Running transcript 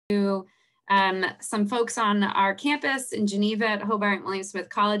some folks on our campus in Geneva at Hobart and William Smith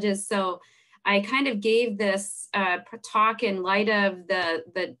colleges. So I kind of gave this talk in light of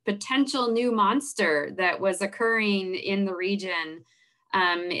the potential new monster that was occurring in the region,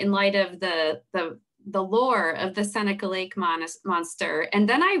 in light of the lore of the Seneca Lake monster. And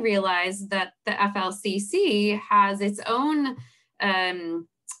then I realized that the FLCC has its own,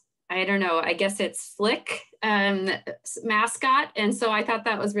 I don't know, I guess it's Flick mascot. And so I thought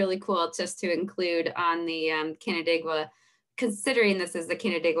that was really cool just to include on the Canandaigua, considering this is the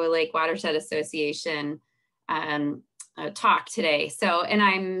Canandaigua Lake Watershed Association talk today. So, and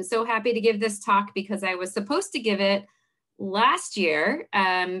I'm so happy to give this talk because I was supposed to give it last year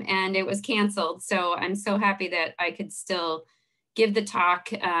and it was canceled. So I'm so happy that I could still give the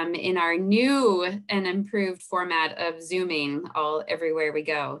talk in our new and improved format of Zooming everywhere we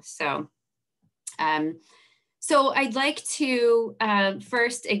go. So, so I'd like to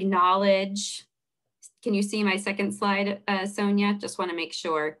first acknowledge, can you see my second slide, Sonia? Just want to make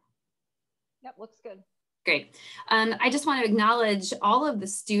sure. Yep, looks good. Great. I just want to acknowledge all of the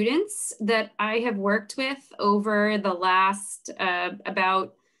students that I have worked with over the last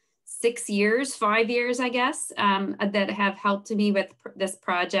about 6 years, 5 years, I guess, that have helped me with this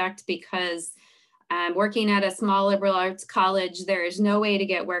project, because working at a small liberal arts college, there is no way to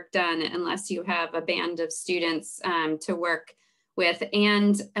get work done unless you have a band of students to work with.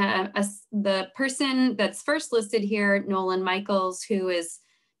 And the person that's first listed here, Nolan Michaels, who is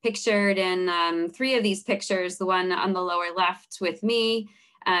pictured in 3 of these pictures, the one on the lower left with me,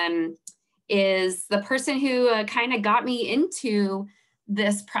 is the person who kind of got me into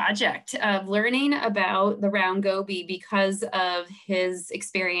this project of learning about the round goby because of his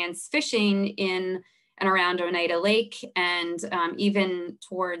experience fishing in and around Oneida Lake, and even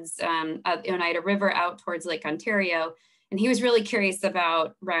towards Oneida River out towards Lake Ontario. And he was really curious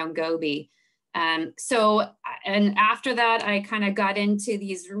about round goby. And after that, I kind of got into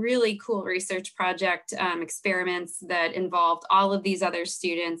these really cool research project experiments that involved all of these other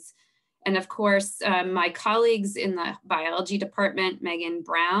students. And of course, my colleagues in the biology department, Megan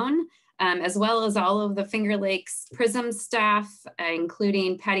Brown, as well as all of the Finger Lakes PRISM staff,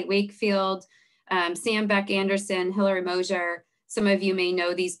 including Patty Wakefield, Sam Beck-Anderson, Hillary Mosier. Some of you may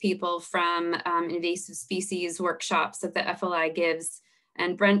know these people from invasive species workshops that the FLI gives.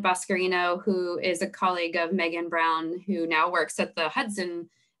 And Brent Boscarino, who is a colleague of Megan Brown, who now works at the Hudson,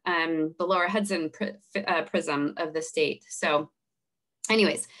 the Lower Hudson PRISM of the state. So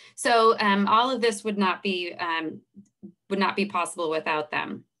anyways, so all of this would not be possible without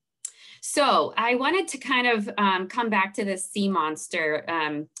them. So I wanted to kind of come back to this sea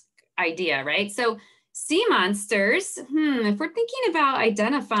monster idea, right? So sea monsters, if we're thinking about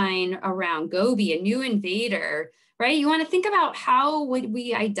identifying a round goby, a new invader, right? You want to think about how would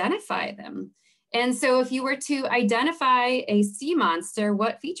we identify them? And so if you were to identify a sea monster,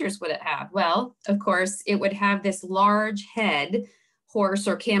 what features would it have? Well, of course, it would have this large head, horse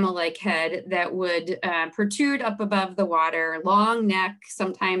or camel-like head that would protrude up above the water, long neck,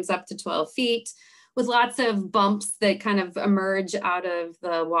 sometimes up to 12 feet, with lots of bumps that kind of emerge out of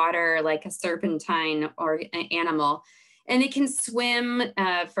the water like a serpentine or an animal. And it can swim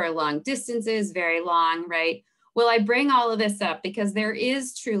for long distances, very long, right? Well, I bring all of this up because there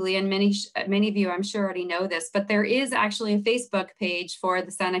is truly, and many of you I'm sure already know this, but there is actually a Facebook page for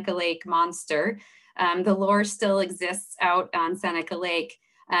the Seneca Lake monster. The lore still exists out on Seneca Lake.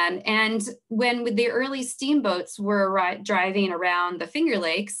 And when the early steamboats were driving around the Finger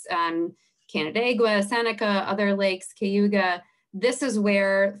Lakes, Canandaigua, Seneca, other lakes, Cayuga, this is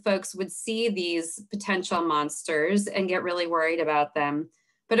where folks would see these potential monsters and get really worried about them.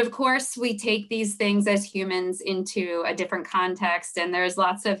 But of course, we take these things as humans into a different context, and there's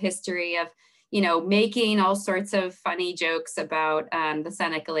lots of history of, you know, making all sorts of funny jokes about the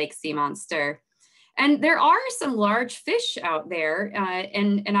Seneca Lake sea monster. And there are some large fish out there,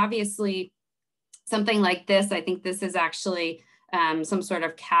 and obviously something like this, I think this is actually some sort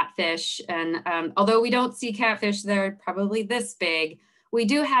of catfish. And although we don't see catfish, they're probably this big. We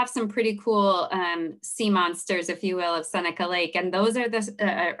do have some pretty cool sea monsters, if you will, of Seneca Lake, and those are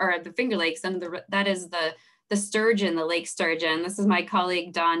the Finger Lakes, and that is the sturgeon, the lake sturgeon. This is my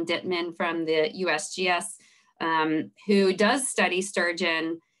colleague Don Dittman from the USGS, who does study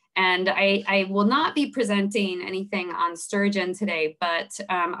sturgeon. And I will not be presenting anything on sturgeon today, but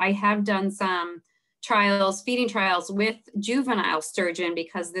I have done some trials, feeding trials with juvenile sturgeon,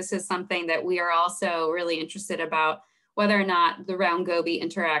 because this is something that we are also really interested about, whether or not the round goby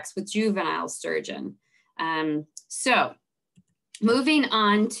interacts with juvenile sturgeon. So moving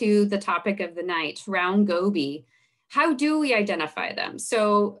on to the topic of the night, round goby. how do we identify them?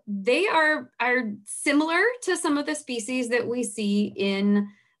 So they are similar to some of the species that we see in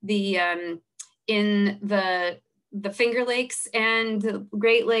the Finger Lakes and the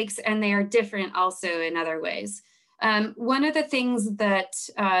Great Lakes, and they are different also in other ways. One of the things that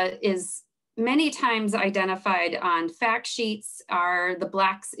is many times identified on fact sheets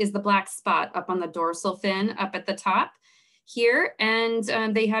is the black spot up on the dorsal fin up at the top here. And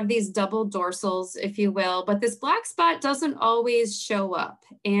they have these double dorsals, if you will, but this black spot doesn't always show up.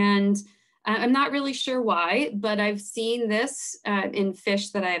 And I'm not really sure why, but I've seen this in fish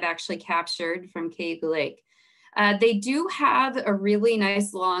that I've actually captured from Cayuga Lake. They do have a really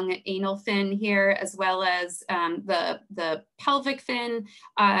nice long anal fin here, as well as the pelvic fin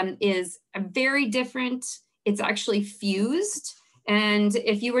is very different. It's actually fused. And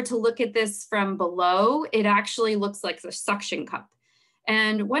if you were to look at this from below, it actually looks like a suction cup.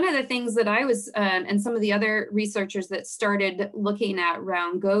 And one of the things that I was, and some of the other researchers that started looking at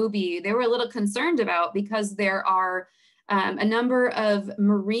round goby, they were a little concerned about, because there are a number of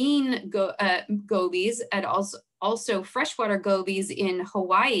marine gobies and also freshwater gobies in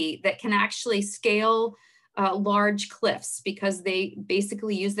Hawaii that can actually scale large cliffs, because they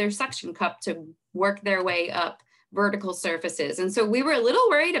basically use their suction cup to work their way up vertical surfaces. And so we were a little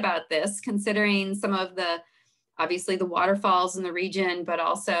worried about this, considering some of obviously the waterfalls in the region, but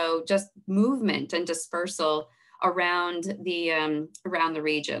also just movement and dispersal around the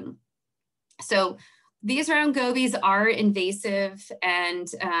region. So these round gobies are invasive, and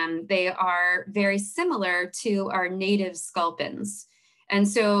they are very similar to our native sculpins. And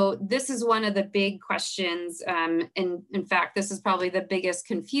so this is one of the big questions. In fact, this is probably the biggest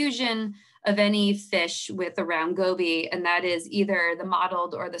confusion of any fish with a round goby, and that is either the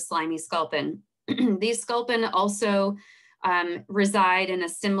mottled or the slimy sculpin. These sculpin also reside in a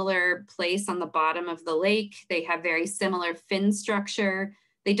similar place on the bottom of the lake. They have very similar fin structure.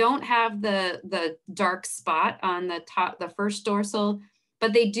 They don't have the dark spot on the top, the first dorsal,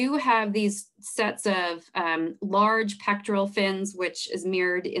 but they do have these sets of large pectoral fins, which is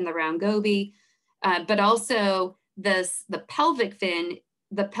mirrored in the round goby, but also the pelvic fin,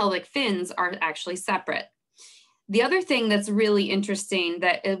 the pelvic fins are actually separate. The other thing that's really interesting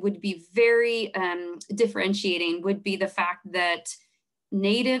that it would be very differentiating would be the fact that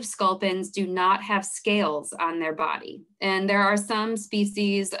native sculpins do not have scales on their body. And there are some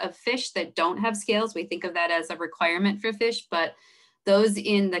species of fish that don't have scales. We think of that as a requirement for fish, but those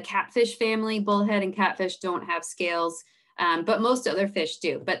in the catfish family, bullhead and catfish, don't have scales, but most other fish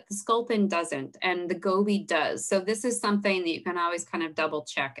do, but the sculpin doesn't, and the goby does. So this is something that you can always kind of double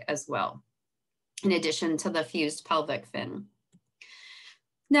check as well, in addition to the fused pelvic fin.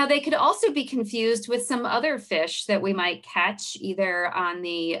 Now, they could also be confused with some other fish that we might catch either on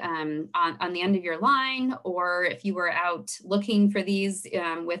the end of your line, or if you were out looking for these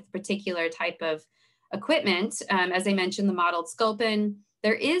with particular type of equipment. As I mentioned, the mottled sculpin.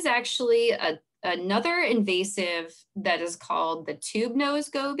 There is actually another invasive that is called the tube nose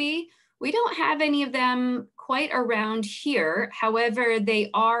goby. We don't have any of them quite around here. However, they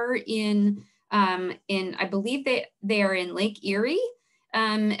are in I believe they are in Lake Erie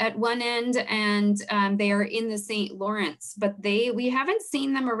at one end, and they are in the St. Lawrence, but we haven't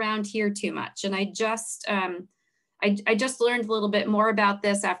seen them around here too much. And I just learned a little bit more about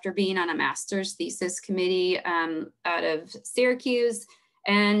this after being on a master's thesis committee out of Syracuse.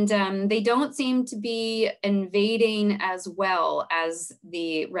 And they don't seem to be invading as well as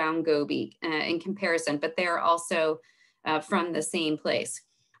the round goby in comparison, but they're also from the same place.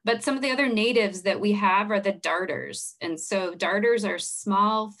 But some of the other natives that we have are the darters. And so darters are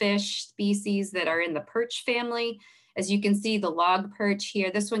small fish species that are in the perch family. As you can see, the log perch here,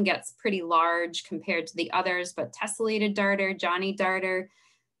 this one gets pretty large compared to the others, but tessellated darter, Johnny darter,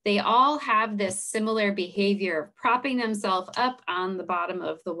 they all have this similar behavior of propping themselves up on the bottom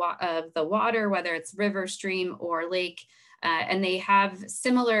of the water, whether it's river, stream, or lake, and they have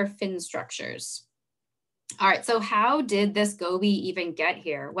similar fin structures. All right, so how did this goby even get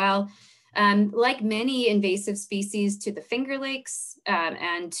here? Well, like many invasive species to the Finger Lakes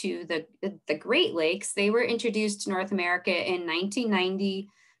and to the Great Lakes, they were introduced to North America in 1990,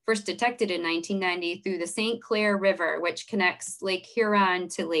 first detected in 1990 through the St. Clair River, which connects Lake Huron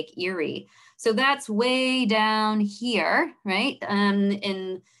to Lake Erie. So that's way down here, right?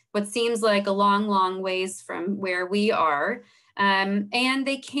 In what seems like a long, long ways from where we are. And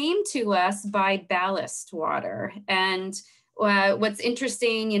they came to us by ballast water. And what's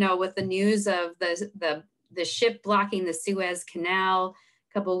interesting, you know, with the news of the ship blocking the Suez Canal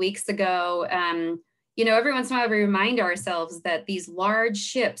a couple of weeks ago, you know, every once in a while we remind ourselves that these large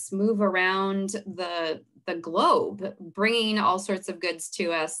ships move around the the globe, bringing all sorts of goods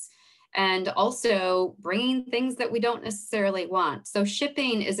to us, and also bringing things that we don't necessarily want. So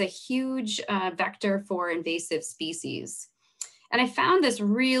shipping is a huge vector for invasive species. And I found this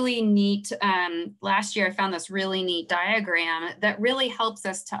really neat, last year I found this really neat diagram that really helps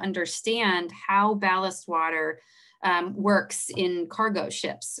us to understand how ballast water works in cargo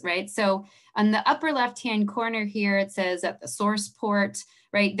ships, right? So on the upper left-hand corner here, it says at the source port,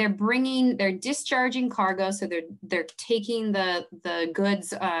 right? They're discharging cargo. So they're taking the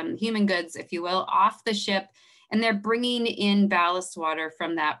goods, human goods, if you will, off the ship, and they're bringing in ballast water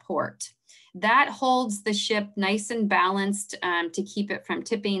from that port. That holds the ship nice and balanced to keep it from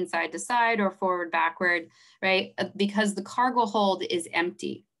tipping side to side or forward, backward, right? Because the cargo hold is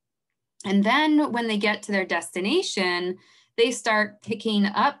empty. And then when they get to their destination, they start picking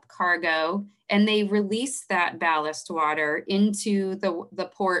up cargo and they release that ballast water into the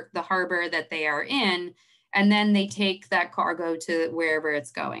port, the harbor that they are in, and then they take that cargo to wherever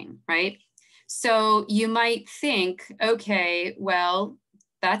it's going, right? So you might think, okay, well,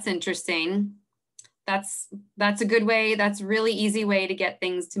 that's interesting. That's a good way, that's a really easy way to get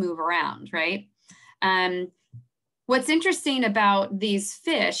things to move around, right? What's interesting about these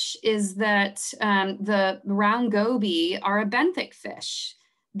fish is that the round goby are a benthic fish.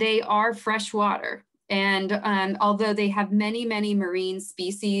 They are freshwater. And although they have many, many marine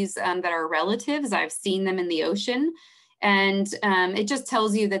species that are relatives, I've seen them in the ocean. And it just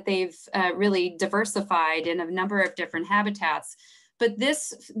tells you that they've really diversified in a number of different habitats. But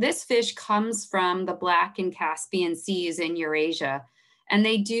this fish comes from the Black and Caspian Seas in Eurasia. And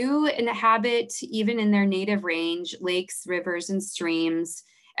they do inhabit, even in their native range, lakes, rivers, and streams.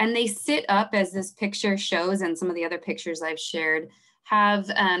 And they sit up, as this picture shows, and some of the other pictures I've shared, have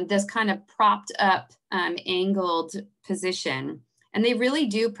this kind of propped up, angled position. And they really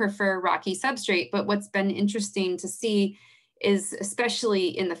do prefer rocky substrate. But what's been interesting to see is,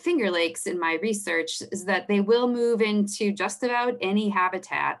 especially in the Finger Lakes in my research, is that they will move into just about any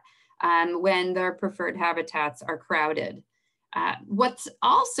habitat when their preferred habitats are crowded. What's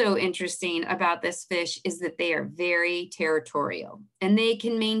also interesting about this fish is that they are very territorial, and they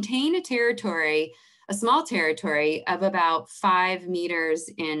can maintain a territory, a small territory of about 5 meters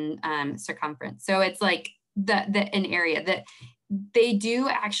in circumference. So it's like an area that they do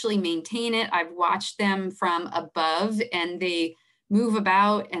actually maintain it. I've watched them from above, and they move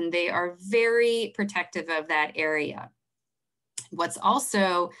about, and they are very protective of that area. What's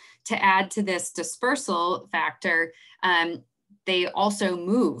also, to add to this dispersal factor, they also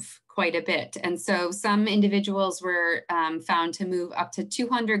move quite a bit. And so some individuals were found to move up to 2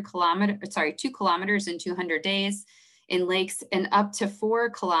 kilometers in 200 days in lakes, and up to 4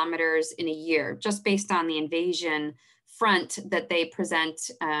 kilometers in a year, just based on the invasion front that they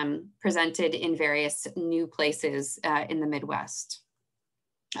presented in various new places in the Midwest.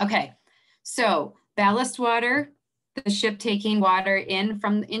 Okay, so ballast water, the ship taking water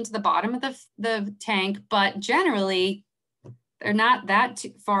into the bottom of the tank, but generally they're not that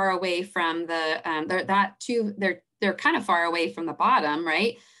far away from the, they're kind of far away from the bottom,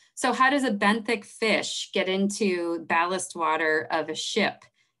 right? So how does a benthic fish get into ballast water of a ship,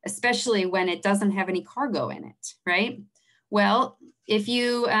 especially when it doesn't have any cargo in it, right? Well, if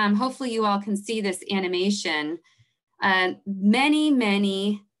you, hopefully you all can see this animation, many,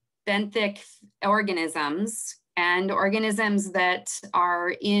 many benthic organisms and organisms that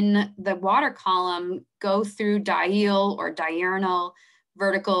are in the water column go through diel or diurnal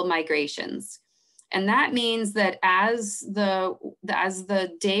vertical migrations. And that means that as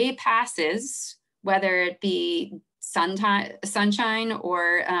the day passes, whether it be sunshine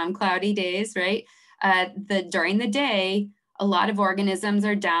or cloudy days, right? During the day, a lot of organisms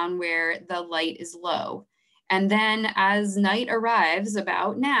are down where the light is low. And then as night arrives,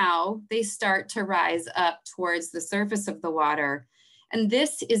 about now, they start to rise up towards the surface of the water. And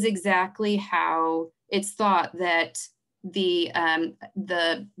this is exactly how it's thought that the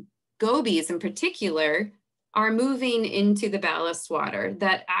gobies in particular are moving into the ballast water,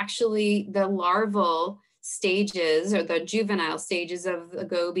 that actually the larval stages or the juvenile stages of the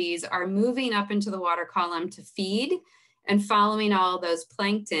gobies are moving up into the water column to feed and following all those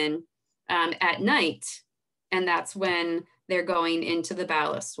plankton at night. And that's when they're going into the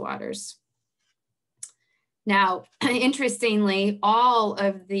ballast waters. Now, interestingly, all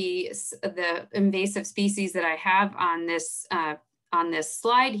of the invasive species that I have on this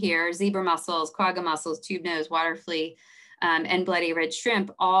slide here, zebra mussels, quagga mussels, tube nose, water flea, and bloody red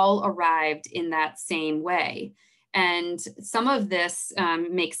shrimp, all arrived in that same way. And some of this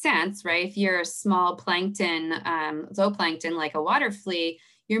makes sense, right? If you're a small plankton, zooplankton like a water flea,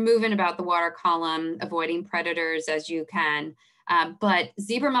 you're moving about the water column, avoiding predators as you can. But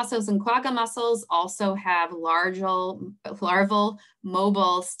zebra mussels and quagga mussels also have larval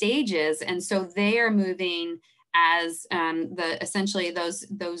mobile stages. And so they are moving as essentially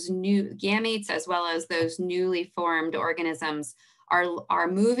those new gametes, as well as those newly formed organisms are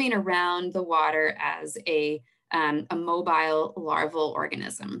moving around the water as a mobile larval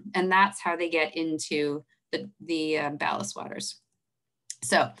organism. And that's how they get into the ballast waters.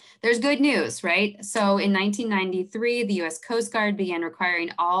 So there's good news, right? So in 1993, the US Coast Guard began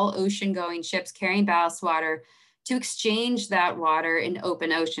requiring all ocean-going ships carrying ballast water to exchange that water in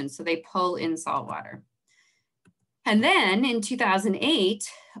open ocean. So they pull in salt water. And then in 2008,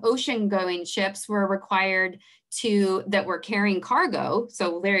 ocean-going ships were required that were carrying cargo,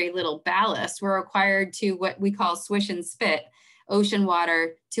 so very little ballast, were required to what we call swish and spit ocean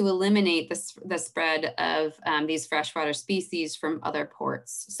water to eliminate the spread of these freshwater species from other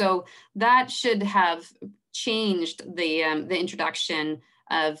ports. So that should have changed the introduction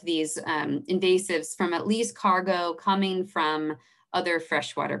of these invasives from at least cargo coming from other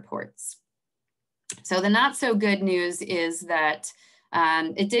freshwater ports. So the not so good news is that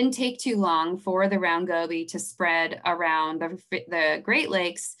it didn't take too long for the round goby to spread around the Great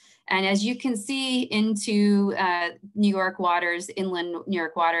Lakes. And as you can see into New York waters, inland New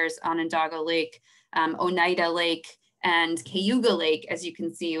York waters, Onondaga Lake, Oneida Lake, and Cayuga Lake, as you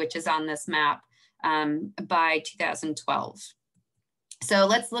can see, which is on this map, by 2012. So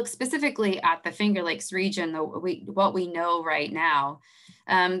let's look specifically at the Finger Lakes region, what we know right now.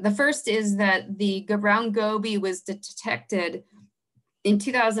 The first is that the round goby was detected in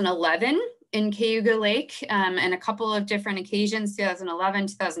 2011 in Cayuga Lake and a couple of different occasions, 2011,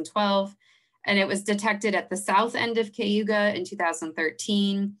 2012, and it was detected at the south end of Cayuga in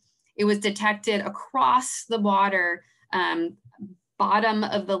 2013. It was detected across the water, bottom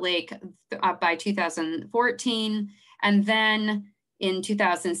of the lake by 2014, and then in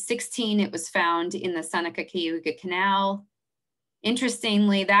 2016, it was found in the Seneca-Cayuga Canal.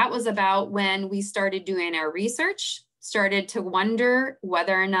 Interestingly, that was about when we started doing our research, started to wonder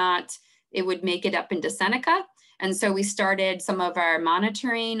whether or not it would make it up into Seneca. And so we started some of our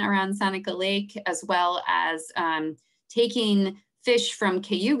monitoring around Seneca Lake, as well as taking fish from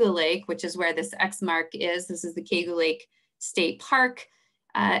Cayuga Lake, which is where this X mark is. This is the Cayuga Lake State Park.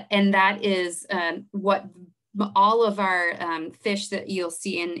 And that is what all of our fish that you'll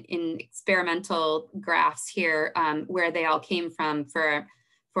see in experimental graphs here, where they all came from for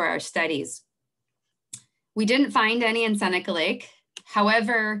our studies. We didn't find any in Seneca Lake.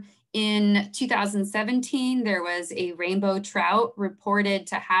 However, in 2017, there was a rainbow trout reported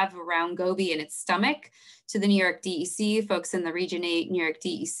to have a round goby in its stomach to the New York DEC, folks in the Region 8 New York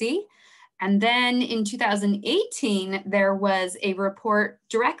DEC. And then in 2018, there was a report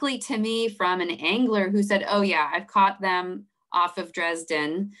directly to me from an angler who said, oh yeah, I've caught them off of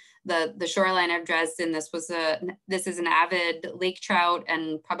Dresden, the shoreline of Dresden. This is an avid lake trout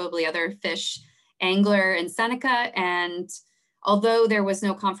and probably other fish angler in Seneca. And although there was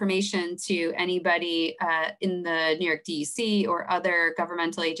no confirmation to anybody in the New York DEC or other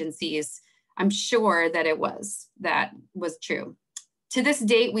governmental agencies, I'm sure that that was true. To this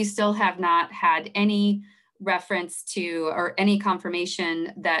date, we still have not had any reference to or any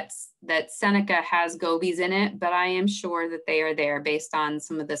confirmation that Seneca has gobies in it, but I am sure that they are there based on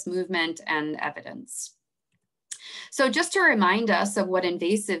some of this movement and evidence. So just to remind us of what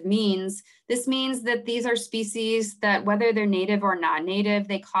invasive means, this means that these are species that, whether they're native or non-native,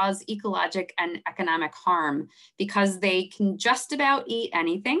 they cause ecologic and economic harm because they can just about eat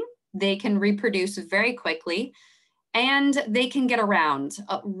anything. They can reproduce very quickly, and they can get around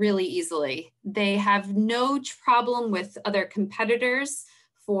really easily. They have no problem with other competitors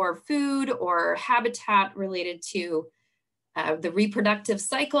for food or habitat related to the reproductive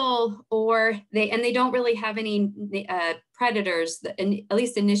cycle, and they don't really have any predators, that, at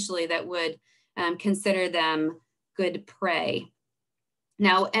least initially, that would consider them good prey.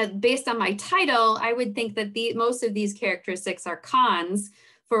 Now, based on my title, I would think that most of these characteristics are cons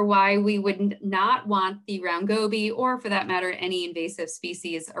for why we would not want the round goby, or for that matter, any invasive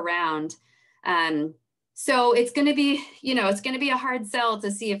species around. So it's going to be, it's going to be a hard sell to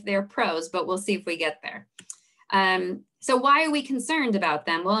see if they're pros, but we'll see if we get there. So why are we concerned about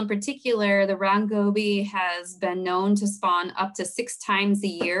them? Well, in particular, the round goby has been known to spawn up to 6 times a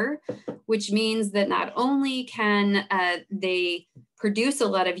year, which means that not only can they produce a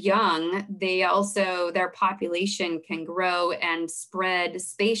lot of young, their population can grow and spread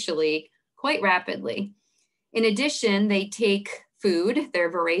spatially quite rapidly. In addition, they take food.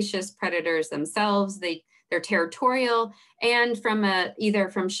 They're voracious predators themselves. They they're territorial, and from either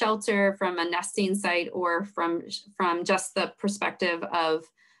from shelter, from a nesting site, or from just the perspective of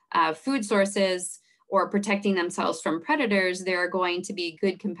food sources or protecting themselves from predators, they're going to be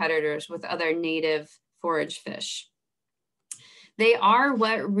good competitors with other native forage fish. They are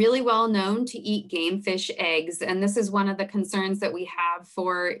really well known to eat game fish eggs, and this is one of the concerns that we have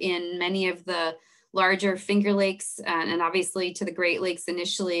in many of the larger Finger Lakes and obviously to the Great Lakes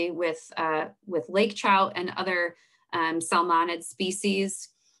initially with lake trout and other salmonid species.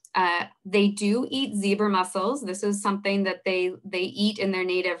 They do eat zebra mussels. This is something that they eat in their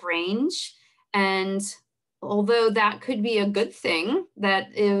native range. And although that could be a good thing,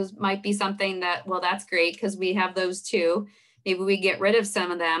 might be something that, well, that's great because we have those too. Maybe we get rid of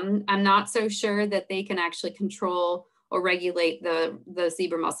some of them. I'm not so sure that they can actually control or regulate the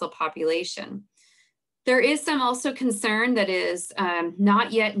zebra mussel population. There is some also concern that is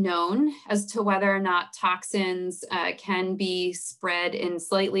not yet known as to whether or not toxins can be spread in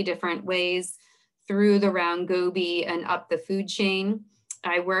slightly different ways through the round goby and up the food chain.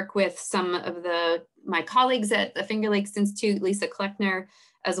 I work with some of my colleagues at the Finger Lakes Institute, Lisa Kleckner,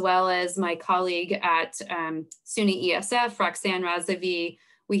 as well as my colleague at SUNY ESF, Roxanne Razavi.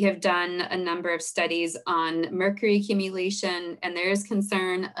 We have done a number of studies on mercury accumulation, and there is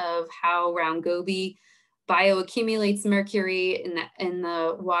concern of how round goby bioaccumulates mercury in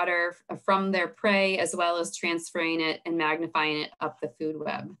the water from their prey, as well as transferring it and magnifying it up the food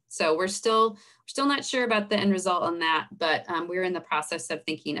web. So we're still not sure about the end result on that, but we're in the process of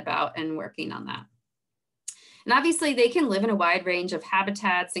thinking about and working on that. And obviously they can live in a wide range of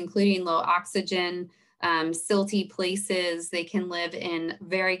habitats, including low oxygen, silty places. They can live in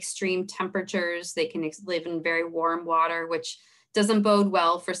very extreme temperatures. They can live in very warm water, which doesn't bode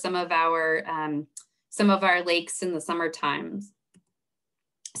well for some of our lakes in the summer times.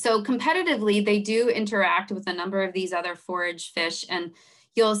 So competitively, they do interact with a number of these other forage fish, and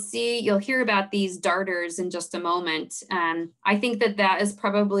you'll hear about these darters in just a moment. I think that is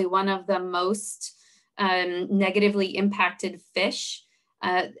probably one of the most negatively impacted fish,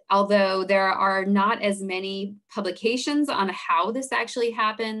 although there are not as many publications on how this actually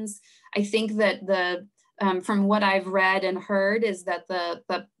happens. I think that from what I've read and heard is that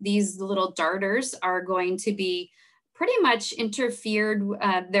these little darters are going to be pretty much interfered,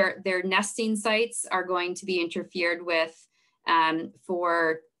 their nesting sites are going to be interfered with by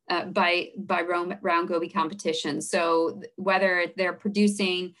round goby competition. So whether they're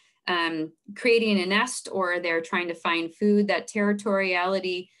producing, creating a nest, or they're trying to find food, that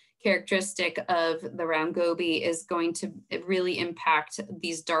territoriality characteristic of the round goby is going to really impact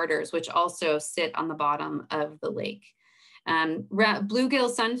these darters, which also sit on the bottom of the lake.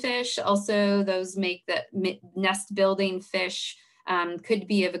 Bluegill sunfish, also those make that nest building fish, could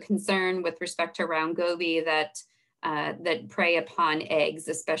be of a concern with respect to round goby that prey upon eggs,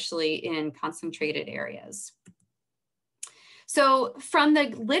 especially in concentrated areas. So from the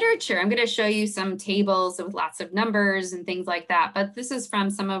literature, I'm going to show you some tables with lots of numbers and things like that, but this is from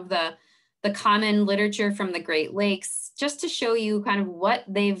some of the common literature from the Great Lakes, just to show you kind of what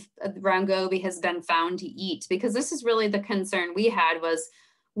round goby has been found to eat, because this is really the concern we had was,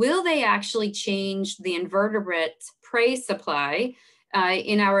 will they actually change the invertebrate prey supply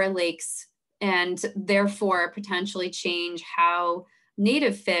in our lakes, and therefore potentially change how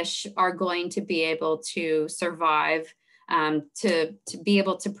native fish are going to be able to survive, to be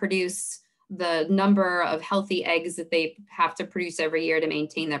able to produce the number of healthy eggs that they have to produce every year to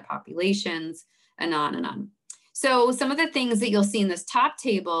maintain their populations, and on and on. So some of the things that you'll see in this top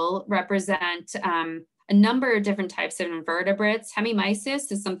table represent a number of different types of invertebrates.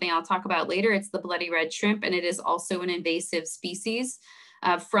 Hemimysis is something I'll talk about later. It's the bloody red shrimp, and it is also an invasive species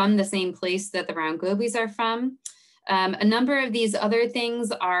from the same place that the round gobies are from. A number of these other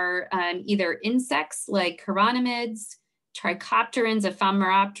things are either insects like chironomids, trichopterans,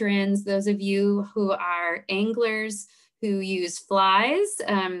 ephemeropterans. Those of you who are anglers who use flies,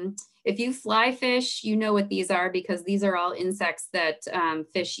 if you fly fish, you know what these are, because these are all insects that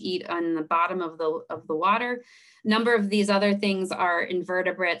fish eat on the bottom of the water. A number of these other things are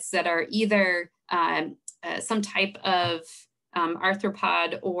invertebrates that are either some type of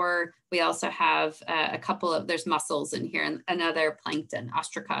arthropod, or we also have there's mussels in here and other plankton,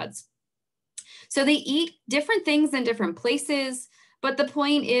 ostracods. So they eat different things in different places, but the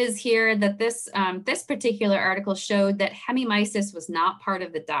point is here that this particular article showed that hemimysis was not part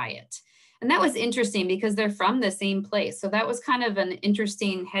of the diet. And that was interesting because they're from the same place. So that was kind of an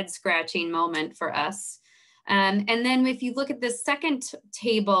interesting head-scratching moment for us. And then if you look at the second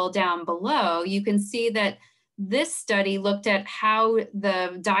table down below, you can see that this study looked at how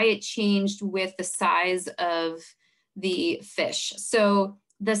the diet changed with the size of the fish. So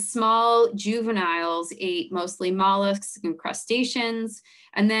the small juveniles ate mostly mollusks and crustaceans.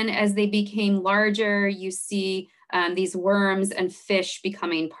 And then as they became larger, you see these worms and fish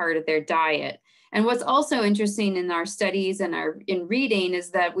becoming part of their diet. And what's also interesting in our studies and in reading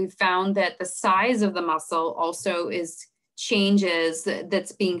is that we've found that the size of the mussel also changes,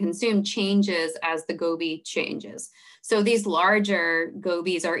 that's being consumed changes as the goby changes. So these larger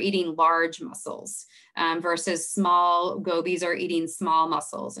gobies are eating large mussels versus small gobies are eating small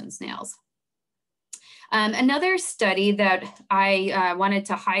mussels and snails. Another study that I wanted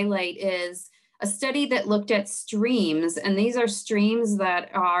to highlight is a study that looked at streams, and these are streams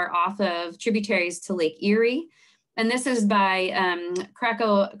that are off of tributaries to Lake Erie. And this is by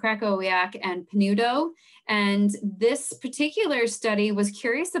Krakowiak and Penuto. And this particular study was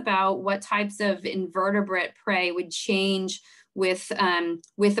curious about what types of invertebrate prey would change with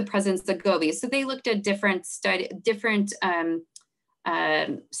the presence of gobies. So they looked at different streams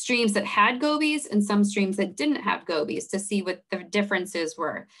that had gobies and some streams that didn't have gobies to see what the differences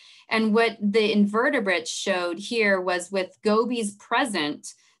were. And what the invertebrates showed here was with gobies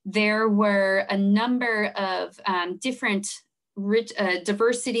present, there were a number of different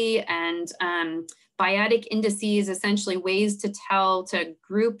diversity and biotic indices, essentially ways to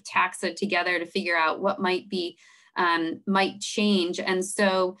group taxa together to figure out what might change. And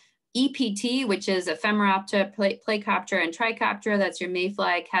so EPT, which is Ephemeroptera, Plecoptera, and Trichoptera, that's your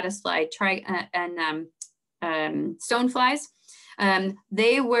mayfly, caddisfly, and stoneflies.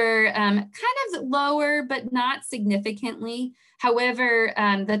 They were kind of lower, but not significantly. However,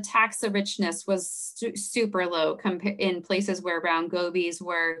 the taxa richness was super low in places where brown gobies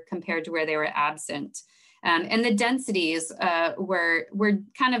were compared to where they were absent. And the densities were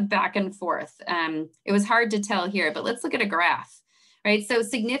kind of back and forth. It was hard to tell here, but let's look at a graph. Right, so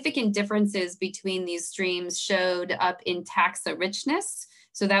significant differences between these streams showed up in taxa richness.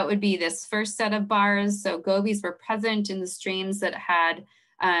 So that would be this first set of bars. So gobies were present in the streams that had,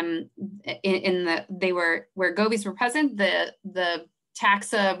 where gobies were present, the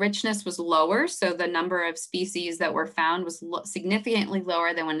taxa richness was lower. So the number of species that were found was significantly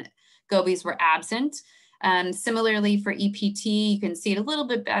lower than when gobies were absent. Similarly for EPT, you can see it a little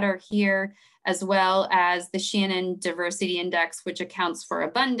bit better here, as well as the Shannon Diversity Index, which accounts for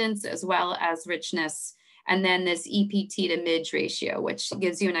abundance as well as richness. And then this EPT to Midge ratio, which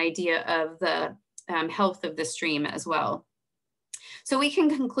gives you an idea of the health of the stream as well. So we can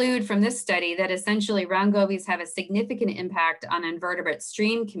conclude from this study that essentially round gobies have a significant impact on invertebrate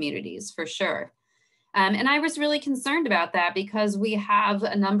stream communities for sure. And I was really concerned about that because we have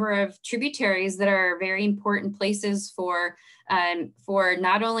a number of tributaries that are very important places for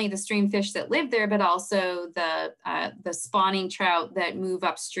not only the stream fish that live there, but also the spawning trout that move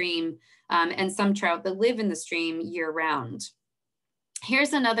upstream and some trout that live in the stream year round.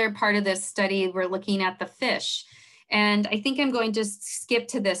 Here's another part of this study. We're looking at the fish. And I think I'm going to skip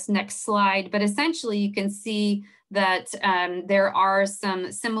to this next slide, but essentially you can see that there are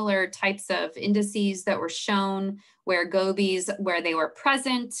some similar types of indices that were shown where gobies, where they were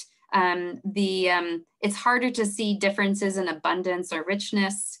present. It's harder to see differences in abundance or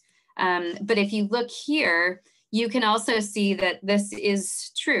richness. But if you look here, you can also see that this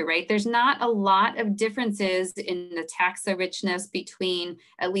is true, right? There's not a lot of differences in the taxa richness between,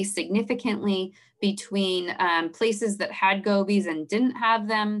 at least significantly, between places that had gobies and didn't have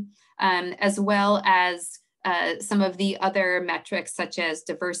them, as well as some of the other metrics such as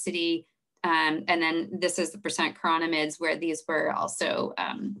diversity. And then this is the percent chironomids where these were also,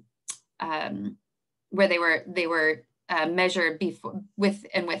 where they were measured before, with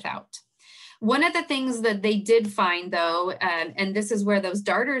and without. One of the things that they did find though, and this is where those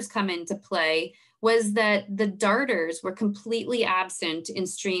darters come into play, was that the darters were completely absent in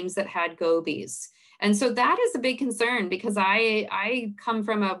streams that had gobies. And so that is a big concern because I come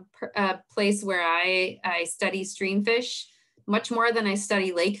from a place where I study stream fish much more than I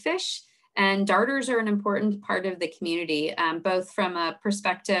study lake fish. And darters are an important part of the community, both from a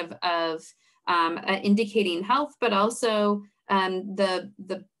perspective of indicating health, but also the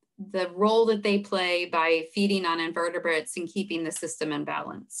role that they play by feeding on invertebrates and keeping the system in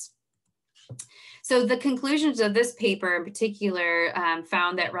balance. So the conclusions of this paper in particular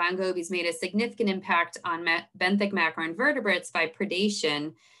found that round gobies made a significant impact on benthic macroinvertebrates by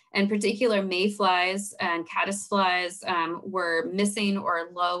predation. In particular, mayflies and caddisflies were missing or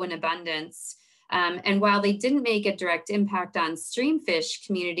low in abundance. And while they didn't make a direct impact on streamfish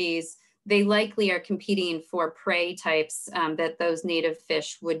communities, they likely are competing for prey types that those native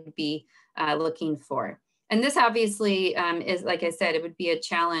fish would be looking for. And this obviously is, like I said, it would be a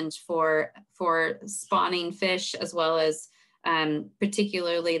challenge for spawning fish, as well as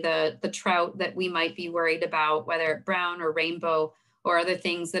particularly the trout that we might be worried about, whether brown or rainbow or other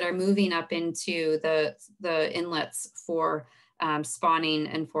things that are moving up into the inlets for spawning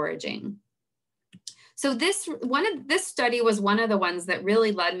and foraging. So this study was one of the ones that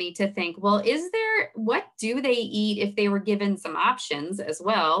really led me to think, well, what do they eat if they were given some options as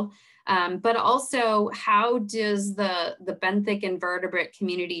well? But also, how does the benthic invertebrate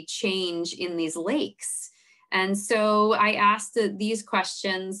community change in these lakes? And so I asked these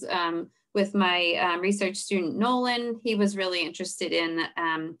questions with my research student, Nolan. He was really interested in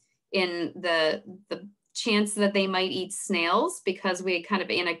the chance that they might eat snails, because we had kind of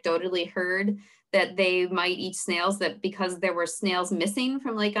anecdotally heard that they might eat snails, that because there were snails missing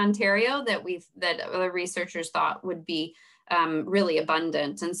from Lake Ontario that other researchers thought would be really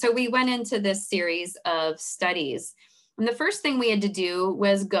abundant. And so we went into this series of studies. And the first thing we had to do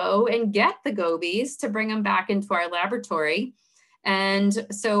was go and get the gobies to bring them back into our laboratory. And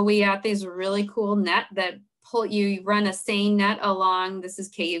so we got these really cool net that you run a seine net along, this is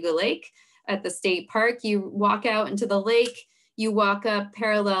Cayuga Lake at the state park. You walk out into the lake, you walk up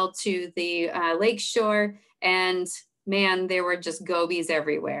parallel to the lake shore, and man, there were just gobies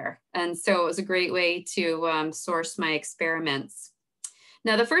everywhere. And so it was a great way to source my experiments.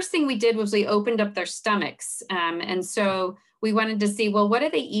 Now, the first thing we did was we opened up their stomachs. And so we wanted to see, well, what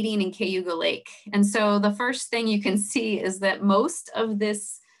are they eating in Cayuga Lake? And so the first thing you can see is that most of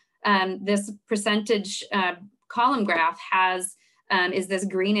this percentage column graph is this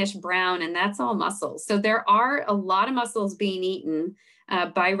greenish brown, and that's all mussels. So there are a lot of mussels being eaten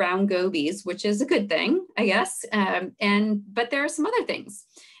by round gobies, which is a good thing, I guess. But there are some other things.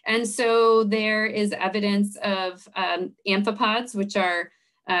 And so there is evidence of amphipods, which are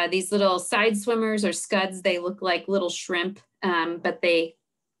these little side swimmers or scuds. They look like little shrimp, but they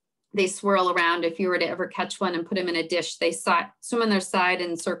swirl around. If you were to ever catch one and put them in a dish, they swim on their side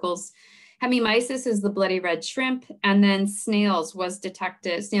in circles. Hemimysis is the bloody red shrimp, and then snails were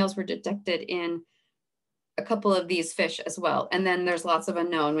detected in a couple of these fish as well. And then there's lots of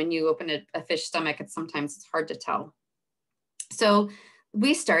unknown. When you open a fish stomach, sometimes it's hard to tell. So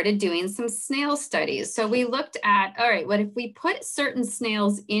we started doing some snail studies. So we looked at, all right, what if we put certain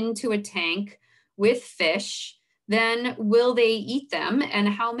snails into a tank with fish, then will they eat them, and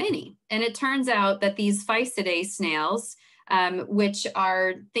how many? And it turns out that these Physidae snails, which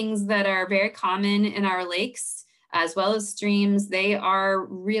are things that are very common in our lakes, as well as streams, they are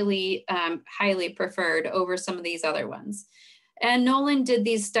really highly preferred over some of these other ones. And Nolan did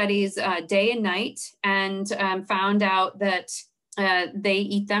these studies day and night, and found out that they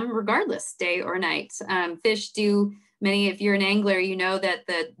eat them regardless, day or night. Fish do, if you're an angler, you know that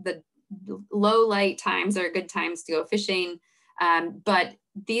the low light times are good times to go fishing, but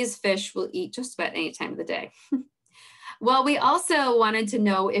these fish will eat just about any time of the day. Well, we also wanted to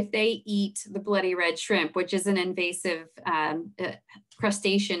know if they eat the bloody red shrimp, which is an invasive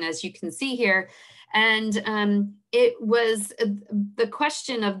crustacean, as you can see here. And it was the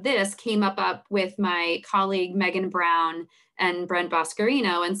question of this came up with my colleague, Megan Brown and Brent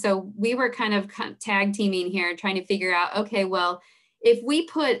Boscarino. And so we were kind of tag teaming here, trying to figure out, okay, well, if we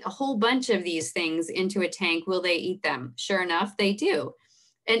put a whole bunch of these things into a tank, will they eat them? Sure enough, they do.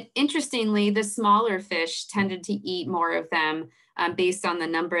 And interestingly, the smaller fish tended to eat more of them based on the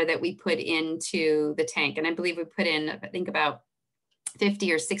number that we put into the tank. And I believe we put in, I think, about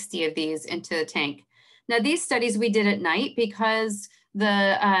 50 or 60 of these into the tank. Now, these studies we did at night because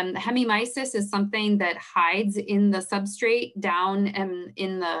the hemimysis is something that hides in the substrate down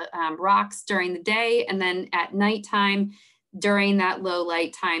in the rocks during the day. And then at nighttime, during that low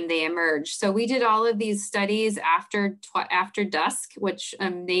light time, they emerge. So we did all of these studies after dusk, which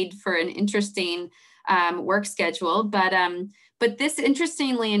made for an interesting work schedule. But this,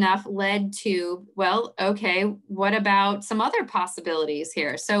 interestingly enough, led to, well, okay, what about some other possibilities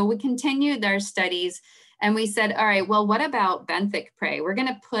here? So we continued our studies and we said, all right, well, what about benthic prey? We're going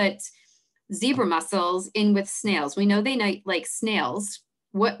to put zebra mussels in with snails. We know they like snails.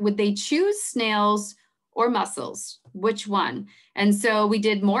 What would they choose, snails or mussels? Which one? And so we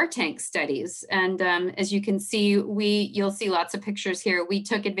did more tank studies. And as you can see, you'll see lots of pictures here. We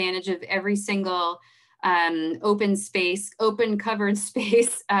took advantage of every single open covered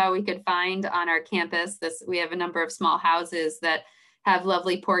space we could find on our campus. We have a number of small houses that have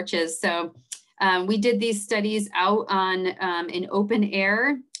lovely porches. So we did these studies out on in open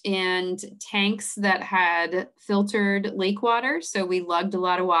air and tanks that had filtered lake water. So we lugged a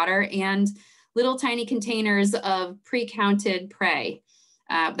lot of water and little tiny containers of pre-counted prey.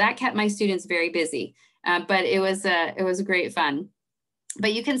 That kept my students very busy. but it was great fun.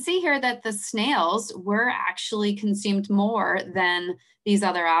 But you can see here that the snails were actually consumed more than these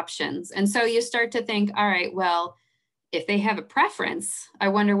other options. And so you start to think, all right, well, if they have a preference, I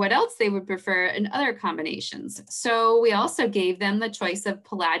wonder what else they would prefer in other combinations. So we also gave them the choice of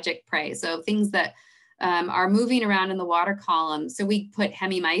pelagic prey, so things that are moving around in the water column. So we put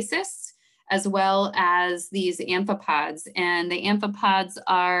hemimysis as well as these amphipods. And the amphipods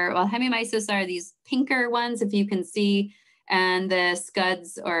are, well, hemimysis are these pinker ones, if you can see, and the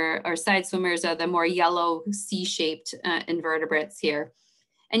scuds or side swimmers are the more yellow C-shaped invertebrates here.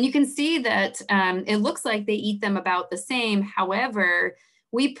 And you can see that it looks like they eat them about the same. However,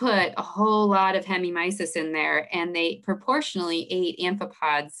 we put a whole lot of hemimysis in there, and they proportionally ate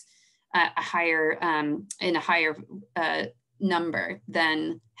amphipods in a higher number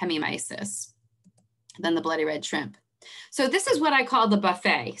than hemimysis, than the bloody red shrimp. So this is what I call the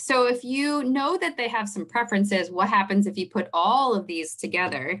buffet. So if you know that they have some preferences, what happens if you put all of these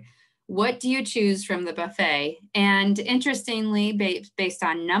together? What do you choose from the buffet? And interestingly, based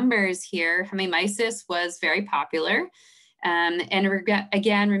on numbers here, hemimysis was very popular. And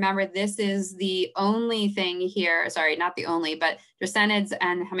again, remember, this is the only thing here, sorry, not the only, but dreissenids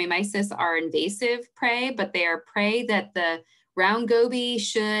and hemimysis are invasive prey, but they are prey that the round goby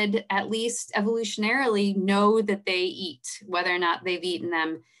should at least evolutionarily know that they eat, whether or not they've eaten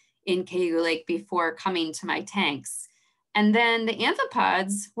them in Cayuga Lake before coming to my tanks. And then the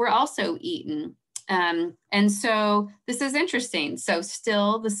amphipods were also eaten. And so this is interesting. So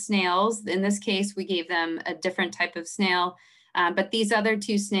still the snails, in this case, we gave them a different type of snail, but these other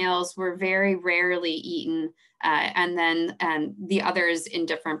two snails were very rarely eaten, and then the others in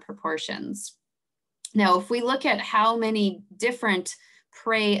different proportions. Now, if we look at how many different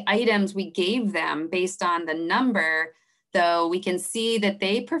prey items we gave them based on the number, though, we can see that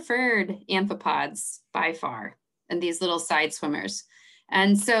they preferred amphipods by far, and these little side swimmers.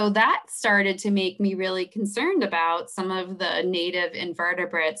 And so that started to make me really concerned about some of the native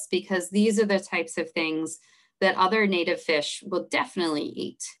invertebrates, because these are the types of things that other native fish will definitely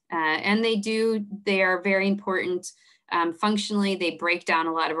eat. And they are very important. Functionally, they break down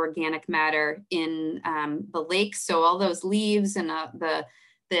a lot of organic matter in the lake. So all those leaves and the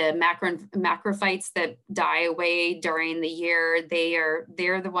macrophytes that die away during the year,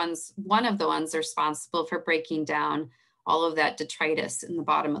 they're the ones, one of the ones responsible for breaking down all of that detritus in the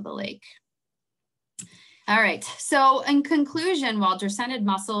bottom of the lake. All right, so in conclusion, while dreissenid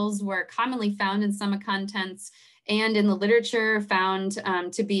mussels were commonly found in summer contents and in the literature found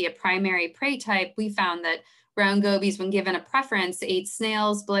to be a primary prey type, we found that brown gobies, when given a preference, ate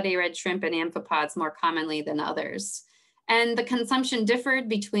snails, bloody red shrimp, and amphipods more commonly than others. And the consumption differed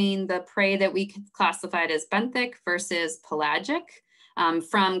between the prey that we classified as benthic versus pelagic,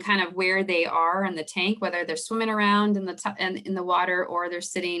 from kind of where they are in the tank, whether they're swimming around in the water or they're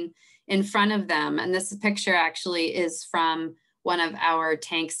sitting in front of them. And this picture actually is from one of our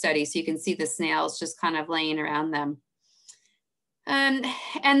tank studies. So you can see the snails just kind of laying around them. And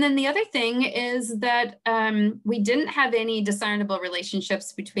then the other thing is that we didn't have any discernible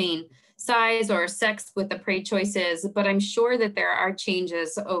relationships between size or sex with the prey choices, but I'm sure that there are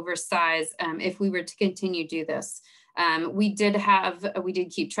changes over size if we were to continue to do this. We did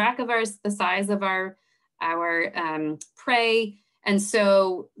keep track of the size of our prey. And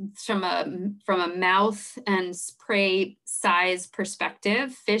so from a mouth and prey size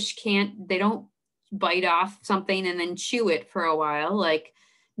perspective, fish they don't bite off something and then chew it for a while, like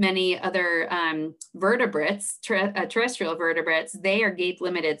many other vertebrates, terrestrial vertebrates. They are gape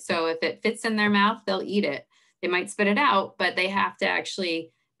limited. So if it fits in their mouth, they'll eat it. They might spit it out, but they have to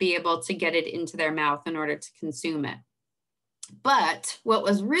actually be able to get it into their mouth in order to consume it. But what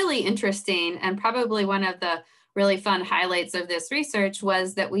was really interesting, and probably one of the really fun highlights of this research,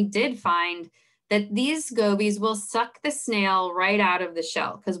 was that we did find that these gobies will suck the snail right out of the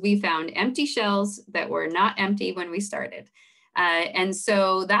shell, because we found empty shells that were not empty when we started. And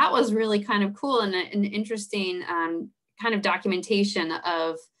so that was really kind of cool and an interesting kind of documentation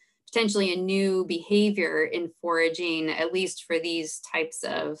of potentially a new behavior in foraging, at least for these types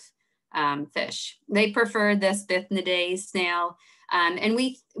of fish. They prefer this Bithynidae snail. And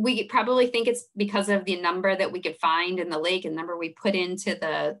we probably think it's because of the number that we could find in the lake and number we put into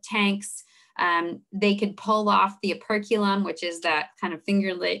the tanks. They could pull off the operculum, which is that kind of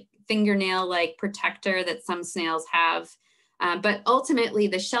fingernail-like protector that some snails have. But ultimately,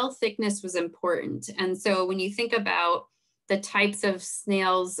 the shell thickness was important. And so when you think about the types of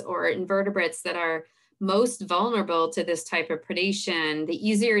snails or invertebrates that are most vulnerable to this type of predation, the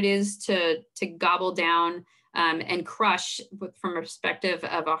easier it is to gobble down and crush from a perspective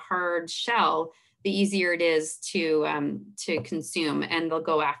of a hard shell, the easier it is to consume, and they'll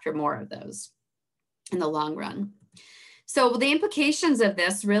go after more of those in the long run. So the implications of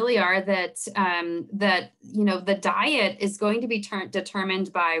this really are that the diet is going to be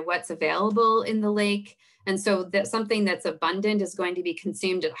determined by what's available in the lake, and so that something that's abundant is going to be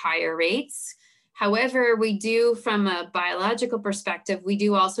consumed at higher rates. However, we do, from a biological perspective, we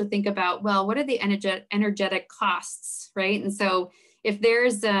do also think about, well, what are the energetic costs, right? And so if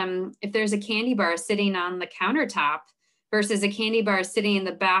there's a candy bar sitting on the countertop versus a candy bar sitting in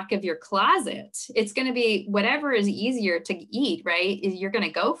the back of your closet, it's going to be whatever is easier to eat, right? You're going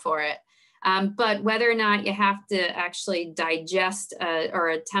to go for it. But whether or not you have to actually digest or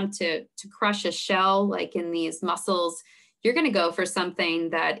attempt to crush a shell, like in these mussels, you're going to go for something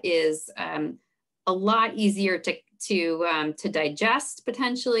that is a lot easier to digest,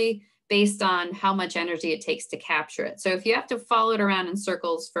 potentially, based on how much energy it takes to capture it. So if you have to follow it around in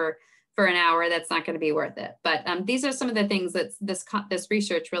circles for an hour, that's not going to be worth it. But these are some of the things that this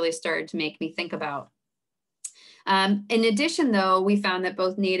research really started to make me think about. In addition, though, we found that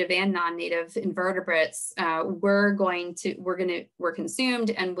both native and non-native invertebrates were consumed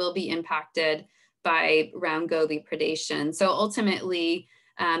and will be impacted by round goby predation. So ultimately,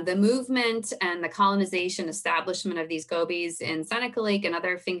 the movement and the colonization establishment of these gobies in Seneca Lake and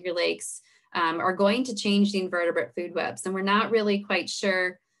other Finger Lakes are going to change the invertebrate food webs. And we're not really quite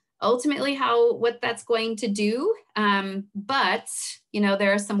sure ultimately what that's going to do. But,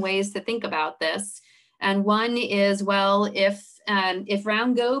 there are some ways to think about this. And one is, well, if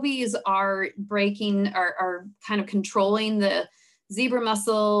round gobies are are kind of controlling the zebra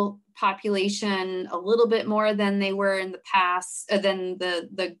mussel population a little bit more than they were in the past, than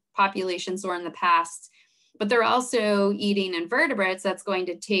the populations were in the past, but they're also eating invertebrates, that's going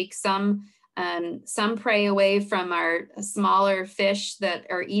to take some prey away from our smaller fish that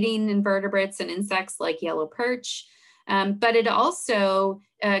are eating invertebrates and insects like yellow perch. But it also,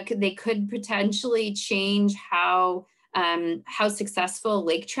 they could potentially change how successful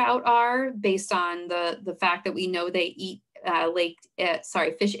lake trout are based on the fact that we know they eat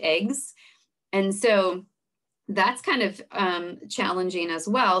fish eggs. And so that's kind of challenging as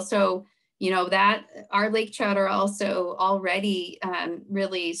well. So, that our lake trout are also already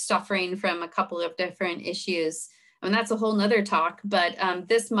really suffering from a couple of different issues. And that's a whole nother talk, but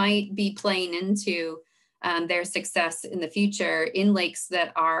this might be playing into their success in the future in lakes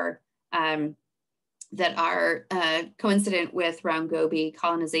that are coincident with round goby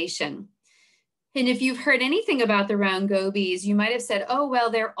colonization. And if you've heard anything about the round gobies, you might have said, oh, well,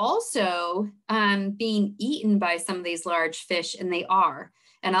 they're also being eaten by some of these large fish, and they are.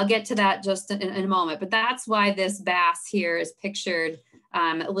 And I'll get to that just in a moment, but that's why this bass here is pictured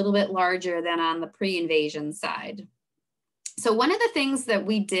a little bit larger than on the pre-invasion side. So one of the things that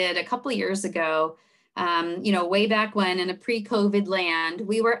we did a couple of years ago, way back when in a pre-COVID land,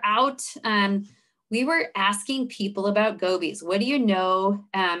 we were out, we were asking people about gobies. What do you know?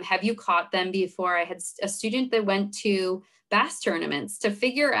 Have you caught them before? I had a student that went to bass tournaments to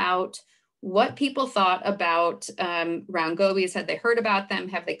figure out what people thought about round gobies. Had they heard about them?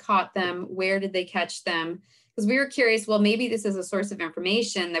 Have they caught them? Where did they catch them? Because we were curious, well, maybe this is a source of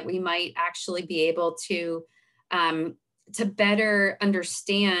information that we might actually be able to better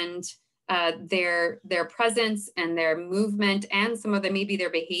understand their presence and their movement and some of maybe their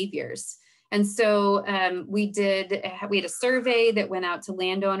behaviors. And so we had a survey that went out to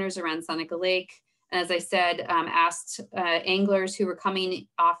landowners around Seneca Lake. And as I said, asked anglers who were coming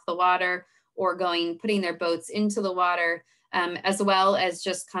off the water or putting their boats into the water, as well as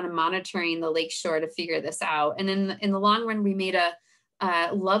just kind of monitoring the lakeshore to figure this out. And in the long run, we made a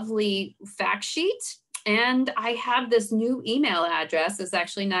lovely fact sheet. And I have this new email address. It's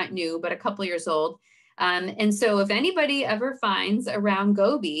actually not new, but a couple years old. And so if anybody ever finds a round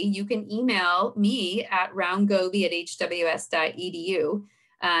goby, you can email me at roundgoby@hws.edu.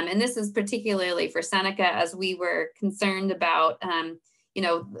 And this is particularly for Seneca, as we were concerned about,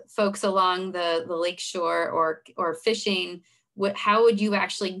 folks along the lakeshore or fishing. How would you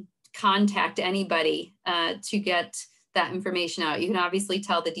actually contact anybody to get that information out? You can obviously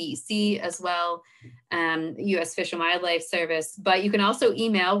tell the DEC as well, U.S. Fish and Wildlife Service, but you can also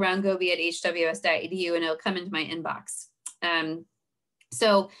email roundgoby@hws.edu and it'll come into my inbox.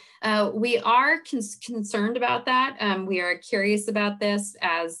 So we are concerned about that. We are curious about this,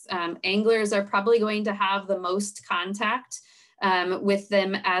 as anglers are probably going to have the most contact with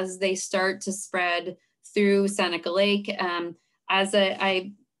them as they start to spread through Seneca Lake.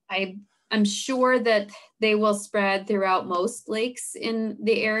 I'm sure that they will spread throughout most lakes in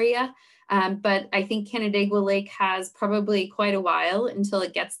the area, but I think Canandaigua Lake has probably quite a while until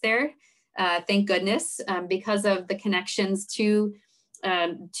it gets there. thank goodness, because of the connections to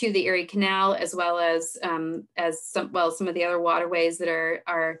the Erie Canal, as well as some of the other waterways that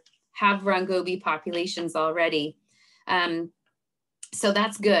have run goby populations already. So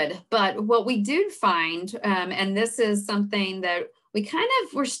that's good. But what we did find, and this is something that we kind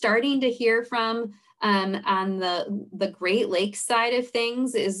of were starting to hear from on the Great Lakes side of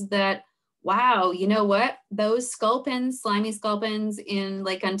things, is that, wow, you know what? Those sculpins, slimy sculpins in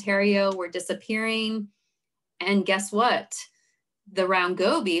Lake Ontario were disappearing. And guess what? The round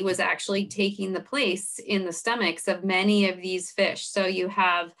goby was actually taking the place in the stomachs of many of these fish. So you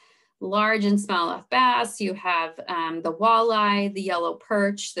have large and smallmouth bass, you have the walleye, the yellow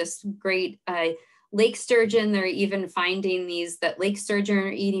perch, this great lake sturgeon. They're even finding that lake sturgeon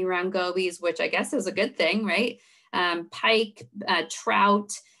are eating round gobies, which I guess is a good thing, right? Pike,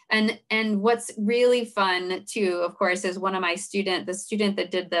 trout. And what's really fun too, of course, is one of my the student that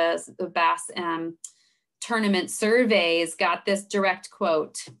did the bass tournament surveys got this direct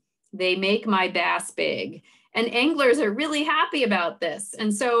quote: "They make my bass big." And anglers are really happy about this.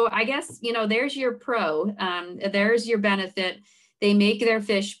 And so I guess, there's your pro, there's your benefit. They make their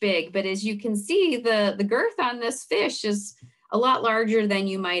fish big, but as you can see, the girth on this fish is a lot larger than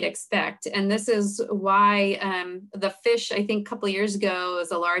you might expect. And this is why the fish, I think a couple of years ago,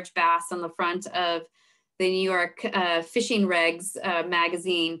 was a large bass on the front of the New York Fishing Regs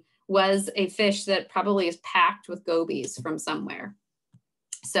magazine, was a fish that probably is packed with gobies from somewhere.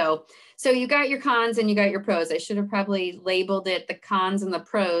 So you got your cons and you got your pros. I should have probably labeled it the cons and the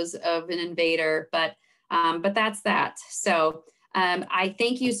pros of an invader, but that's that. So I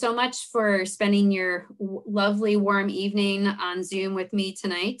thank you so much for spending your lovely warm evening on Zoom with me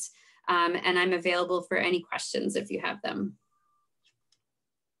tonight. And I'm available for any questions if you have them.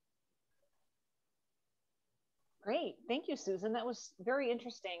 Great, thank you, Susan. That was very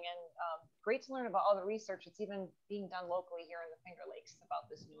interesting and great to learn about all the research that's even being done locally here in the Finger Lakes about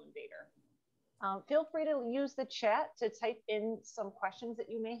this new invader. Feel free to use the chat to type in some questions that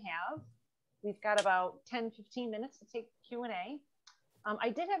you may have. We've got about 10-15 minutes to take Q&A. I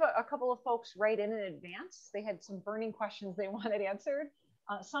did have a couple of folks write in advance. They had some burning questions they wanted answered,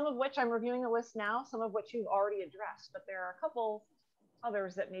 some of which I'm reviewing the list now, some of which you've already addressed, but there are a couple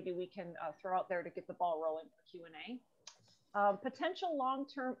others that maybe we can throw out there to get the ball rolling for Q&A. Potential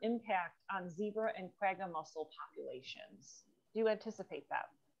long-term impact on zebra and quagga mussel populations. Do you anticipate that?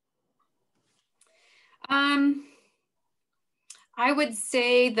 I would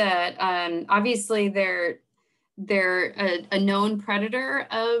say that obviously they're a known predator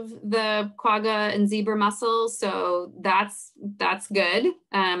of the quagga and zebra mussels, so that's good.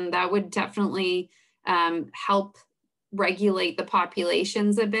 That would definitely help regulate the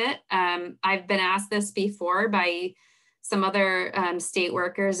populations a bit. I've been asked this before by some other state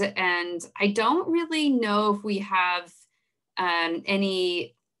workers, and I don't really know if we have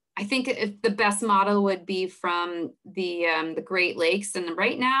any. I think if the best model would be from the Great Lakes, and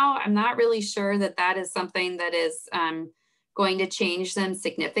right now I'm not really sure that is something that is going to change them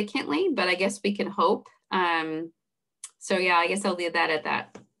significantly, but I guess we can hope. So yeah, I guess I'll leave that at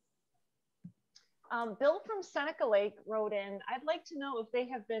that. Bill from Seneca Lake wrote in, I'd like to know if they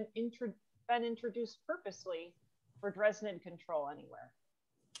have been introduced purposely for dreissenid control anywhere.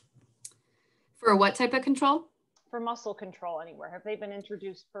 For what type of control? For mussel control anywhere. Have they been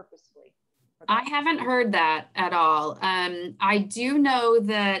introduced purposely? I haven't heard that at all. I do know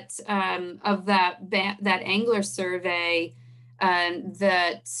that of that angler survey,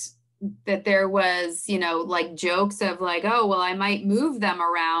 that there was, like jokes of like, oh, well, I might move them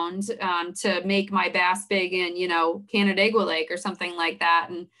around to make my bass big in, Canandaigua Lake or something like that.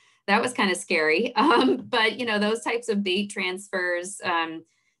 And that was kind of scary. But, those types of bait transfers,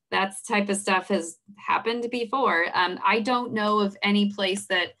 that type of stuff has happened before. I don't know of any place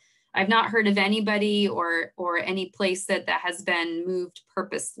that I've not heard of anybody or any place that has been moved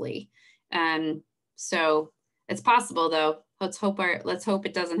purposely. So it's possible though. Let's hope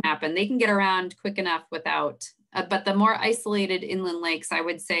it doesn't happen. They can get around quick enough without, but the more isolated inland lakes, I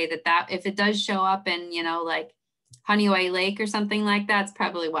would say that if it does show up in, like Honeyway Lake or something like that, it's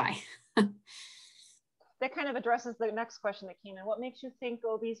probably why. That kind of addresses the next question that came in. What makes you think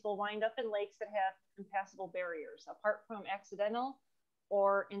gobies will wind up in lakes that have impassable barriers? Apart from accidental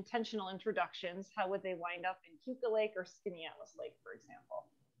or intentional introductions, how would they wind up in Keuka Lake or Skaneateles Lake, for example?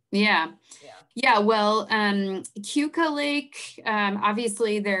 Yeah. Well, Keuka Lake,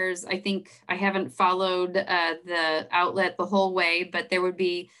 obviously I think I haven't followed the outlet the whole way, but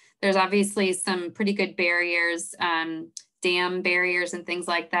there's obviously some pretty good barriers dam barriers and things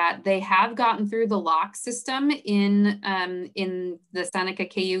like that. They have gotten through the lock system in the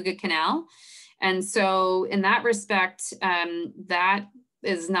Seneca-Cayuga Canal. And so in that respect, that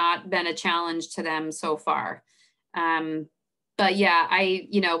has not been a challenge to them so far. But yeah,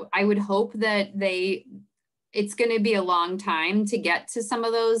 I would hope that it's going to be a long time to get to some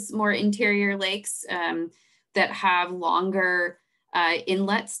of those more interior lakes that have longer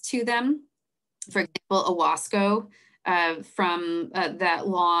inlets to them. For example, Owasco, from that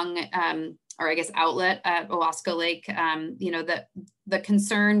long, or I guess outlet at Owasco Lake, the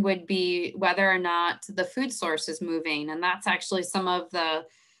concern would be whether or not the food source is moving. And that's actually some of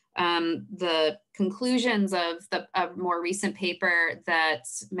the conclusions of a more recent paper that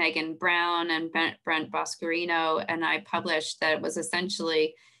Megan Brown and Brent Boscarino and I published, that was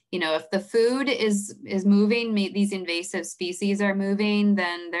essentially, if the food is moving, these invasive species are moving,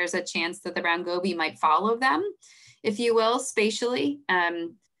 then there's a chance that the brown goby might follow them, if you will, spatially.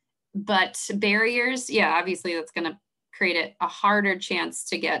 But barriers, yeah, obviously that's going to create a harder chance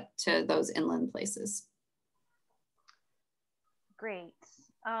to get to those inland places. Great.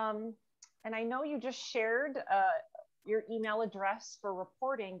 And I know you just shared your email address for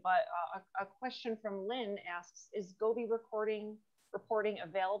reporting, but a question from Lynn asks, is goby reporting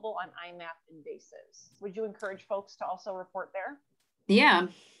available on IMAP invasives? Would you encourage folks to also report there? Yeah,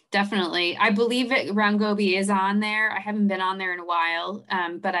 definitely. I believe brown goby is on there. I haven't been on there in a while,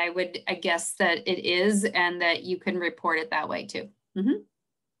 but I guess that it is, and that you can report it that way too. Mm-hmm.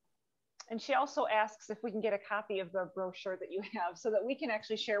 And she also asks if we can get a copy of the brochure that you have so that we can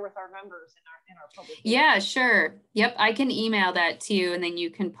actually share with our members in our publication. Yeah, sure. Yep, I can email that to you and then you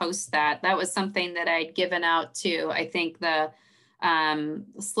can post that. That was something that I'd given out to, I think, the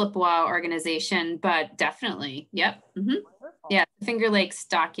Slipwa organization, but definitely, yep. Mm-hmm. Yeah, Finger Lakes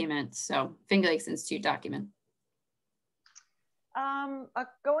document, so Finger Lakes Institute document.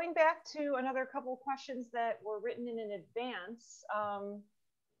 Going back to another couple of questions that were written in advance,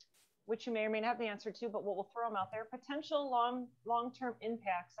 which you may or may not have the answer to, but we'll throw them out there. Potential long-term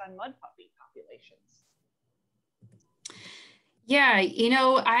impacts on mud puppy populations. Yeah,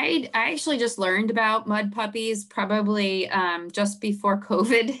 I actually just learned about mud puppies probably just before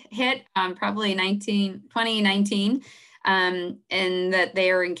COVID hit, probably 2019, and that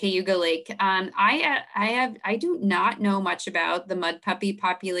they are in Cayuga Lake. I do not know much about the mud puppy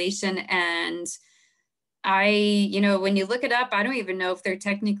population, and when you look it up, I don't even know if they're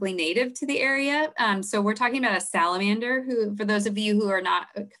technically native to the area. So we're talking about a salamander, who, for those of you who are not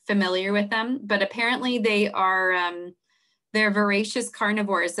familiar with them, but apparently they are, they're voracious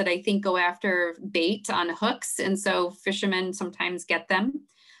carnivores that I think go after bait on hooks. And so fishermen sometimes get them.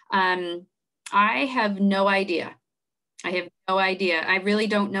 I have no idea. I really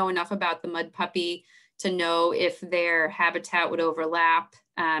don't know enough about the mud puppy to know if their habitat would overlap,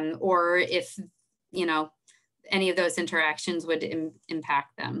 or if, any of those interactions would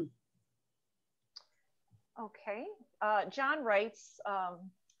impact them. Okay. John writes,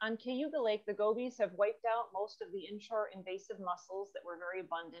 on Cayuga Lake, the gobies have wiped out most of the inshore invasive mussels that were very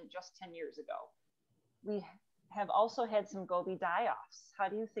abundant just 10 years ago. We have also had some goby die-offs. How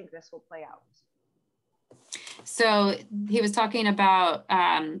do you think this will play out? So he was talking about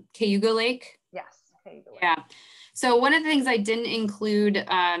Cayuga Lake? Yes, Cayuga Lake. Yeah. So one of the things I didn't include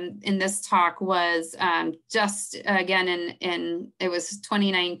in this talk was just, again, it was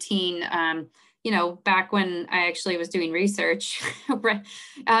 2019, back when I actually was doing research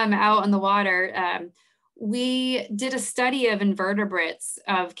out on the water, we did a study of invertebrates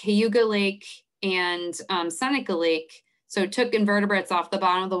of Cayuga Lake and Seneca Lake. So took invertebrates off the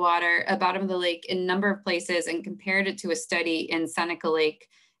bottom of the water, bottom of the lake in a number of places, and compared it to a study in Seneca Lake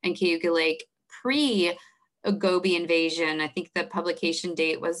and Cayuga Lake pre a goby invasion. I think the publication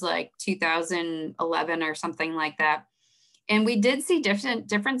date was like 2011 or something like that. And we did see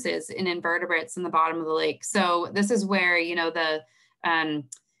differences in invertebrates in the bottom of the lake. So this is where, it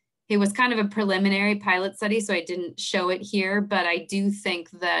was kind of a preliminary pilot study, so I didn't show it here, but I do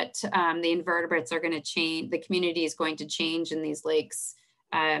think that the invertebrates are going to change, the community is going to change in these lakes.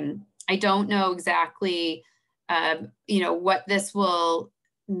 I don't know exactly, what this will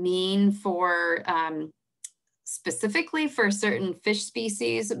mean for specifically for certain fish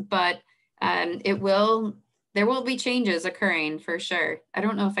species, but there will be changes occurring for sure. I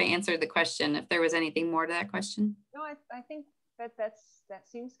don't know if I answered the question, if there was anything more to that question. No, I think that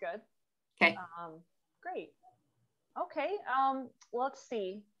seems good. Okay. Great. Okay. Well, let's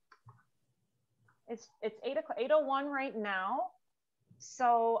see. It's 8:01 right now.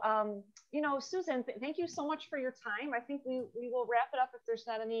 So, Susan, thank you so much for your time. I think we will wrap it up if there's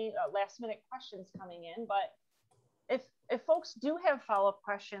not any last minute questions coming in, but if folks do have follow-up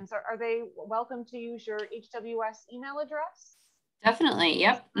questions, are they welcome to use your HWS email address? Definitely.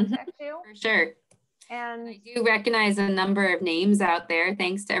 Yep. Contact you? For sure. And I do recognize a number of names out there.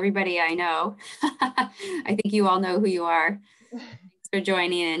 Thanks to everybody I know. I think you all know who you are. Thanks for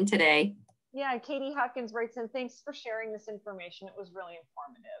joining in today. Yeah, Katie Hopkins writes in, thanks for sharing this information. It was really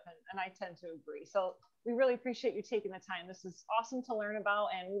informative, and I tend to agree. So we really appreciate you taking the time. This is awesome to learn about,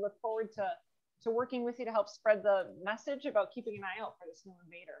 and we look forward to working with you to help spread the message about keeping an eye out for this new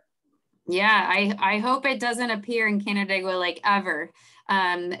invader. Yeah, I hope it doesn't appear in Canandaigua Lake ever,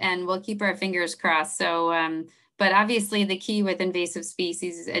 and we'll keep our fingers crossed. So, but obviously the key with invasive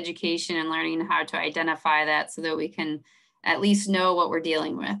species is education and learning how to identify that so that we can at least know what we're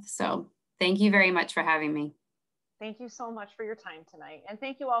dealing with. So thank you very much for having me. Thank you so much for your time tonight, and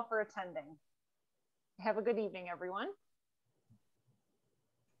thank you all for attending. Have a good evening, everyone.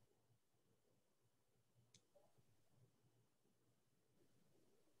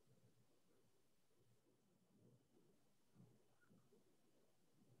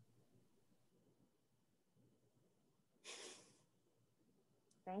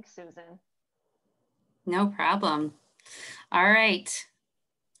 Thanks, Susan. No problem. All right.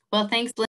 Well, thanks, Lynn.